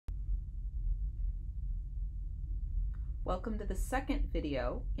Welcome to the second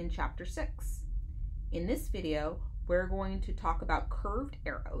video in Chapter 6. In this video, we're going to talk about curved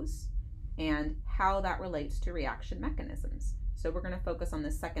arrows and how that relates to reaction mechanisms. So we're going to focus on the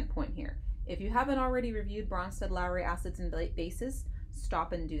second point here. If you haven't already reviewed Brønsted-Lowry acids and bases,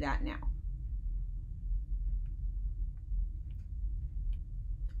 stop and do that now.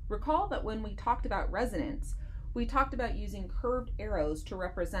 Recall that when we talked about resonance, we talked about using curved arrows to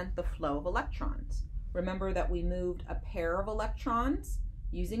represent the flow of electrons. Remember that we moved a pair of electrons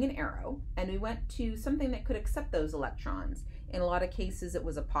using an arrow, and we went to something that could accept those electrons. In a lot of cases, it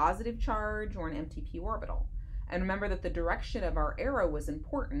was a positive charge or an empty p orbital. And remember that the direction of our arrow was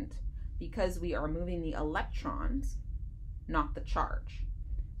important because we are moving the electrons, not the charge.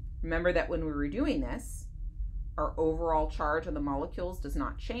 Remember that when we were doing this, our overall charge on the molecules does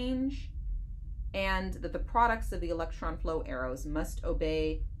not change, and that the products of the electron flow arrows must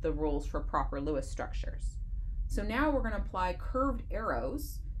obey the rules for proper Lewis structures. So now we're going to apply curved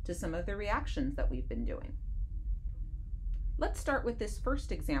arrows to some of the reactions that we've been doing. Let's start with this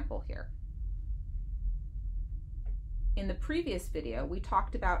first example here. In the previous video, we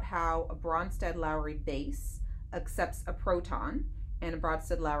talked about how a Brønsted-Lowry base accepts a proton and a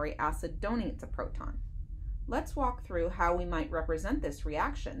Brønsted-Lowry acid donates a proton. Let's walk through how we might represent this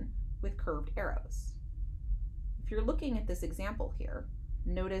reaction with curved arrows. If you're looking at this example here,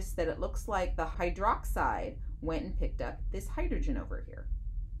 notice that it looks like the hydroxide went and picked up this hydrogen over here.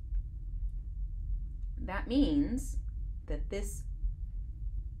 That means that this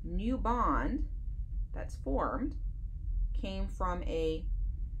new bond that's formed came from a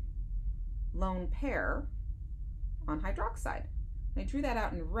lone pair on hydroxide. I drew that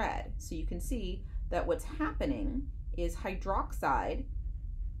out in red so you can see that what's happening is hydroxide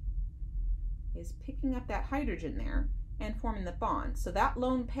is picking up that hydrogen there and forming the bond. So that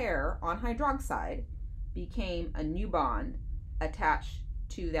lone pair on hydroxide became a new bond attached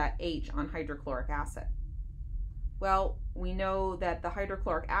to that H on hydrochloric acid. Well, we know that the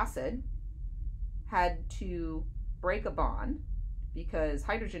hydrochloric acid had to break a bond because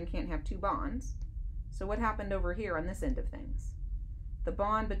hydrogen can't have two bonds. So what happened over here on this end of things? The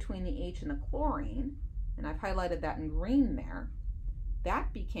bond between the H and the chlorine, and I've highlighted that in green there,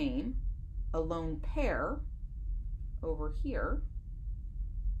 that became a lone pair over here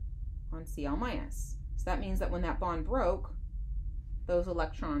on Cl-. So that means that when that bond broke, those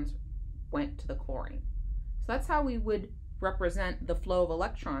electrons went to the chlorine. So that's how we would represent the flow of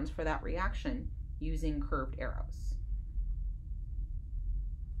electrons for that reaction using curved arrows.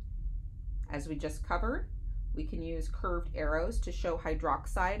 As we just covered, we can use curved arrows to show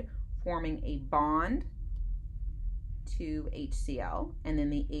hydroxide forming a bond to HCl, and then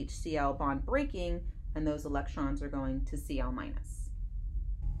the HCl bond breaking, and those electrons are going to Cl-.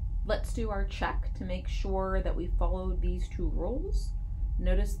 Let's do our check to make sure that we followed these two rules.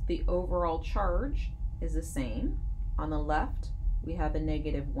 Notice the overall charge is the same. On the left, we have a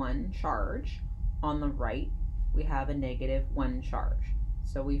 -1 charge. On the right, we have a -1 charge.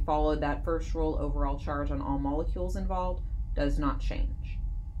 So we followed that first rule. Overall charge on all molecules involved does not change.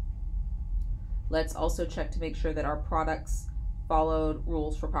 Let's also check to make sure that our products followed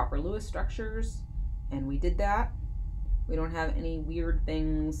rules for proper Lewis structures, and we did that. We don't have any weird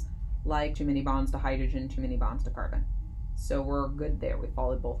things like too many bonds to hydrogen, too many bonds to carbon. So we're good there. We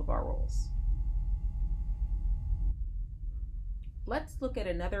followed both of our rules. Let's look at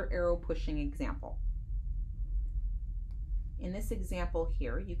another arrow pushing example. In this example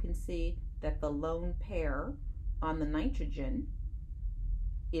here, you can see that the lone pair on the nitrogen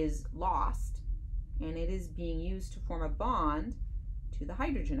is lost, and it is being used to form a bond to the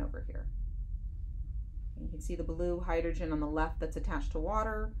hydrogen over here. And you can see the blue hydrogen on the left that's attached to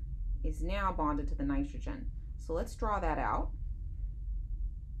water is now bonded to the nitrogen. So let's draw that out.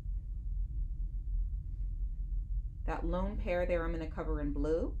 That lone pair there I'm going to cover in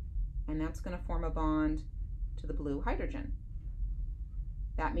blue, and that's going to form a bond to the blue hydrogen.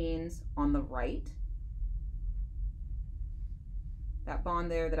 That means on the right, that bond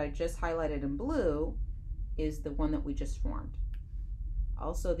there that I just highlighted in blue is the one that we just formed.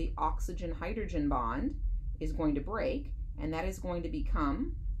 Also, the oxygen-hydrogen bond is going to break, and that is going to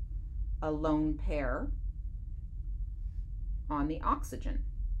become a lone pair on the oxygen.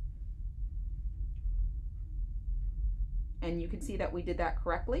 And you can see that we did that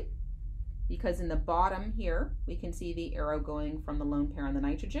correctly because in the bottom here, we can see the arrow going from the lone pair on the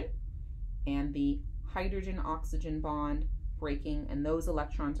nitrogen and the hydrogen-oxygen bond breaking, and those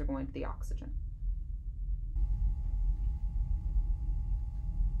electrons are going to the oxygen.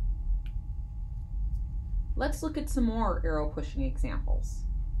 Let's look at some more arrow pushing examples.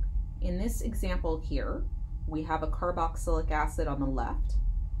 In this example here, we have a carboxylic acid on the left,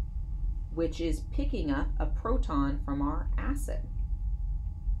 which is picking up a proton from our acid.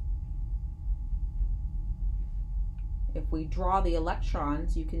 If we draw the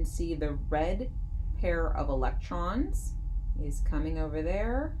electrons, you can see the red pair of electrons is coming over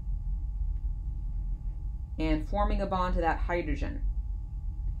there and forming a bond to that hydrogen.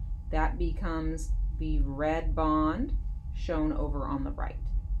 That becomes the red bond shown over on the right.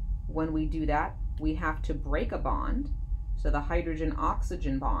 When we do that, we have to break a bond. So the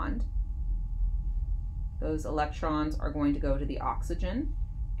hydrogen-oxygen bond, those electrons are going to go to the oxygen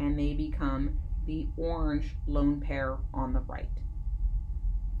and they become the orange lone pair on the right.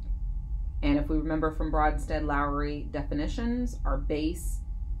 And if we remember from Brønsted-Lowry definitions, our base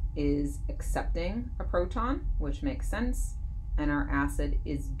is accepting a proton, which makes sense, and our acid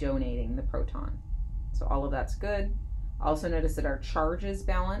is donating the proton. So all of that's good. Also notice that our charges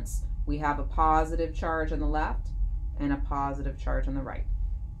balance. We have a positive charge on the left and a positive charge on the right.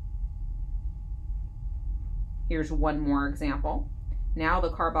 Here's one more example. Now the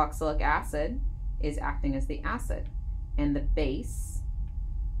carboxylic acid is acting as the acid, and the base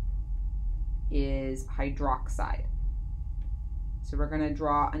is hydroxide. So we're going to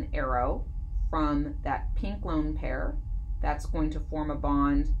draw an arrow from that pink lone pair. That's going to form a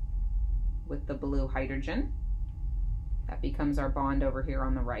bond with the blue hydrogen. That becomes our bond over here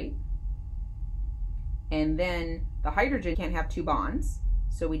on the right. And then the hydrogen can't have two bonds,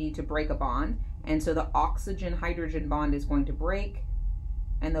 so we need to break a bond. And so the oxygen-hydrogen bond is going to break,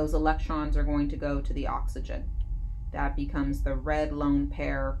 and those electrons are going to go to the oxygen. That becomes the red lone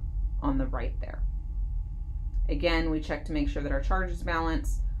pair on the right there. Again, we check to make sure that our charges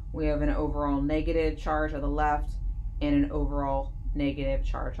balance. We have an overall negative charge on the left and an overall negative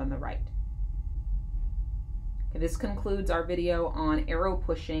charge on the right. Okay, this concludes our video on arrow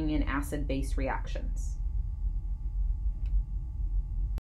pushing in acid-base reactions.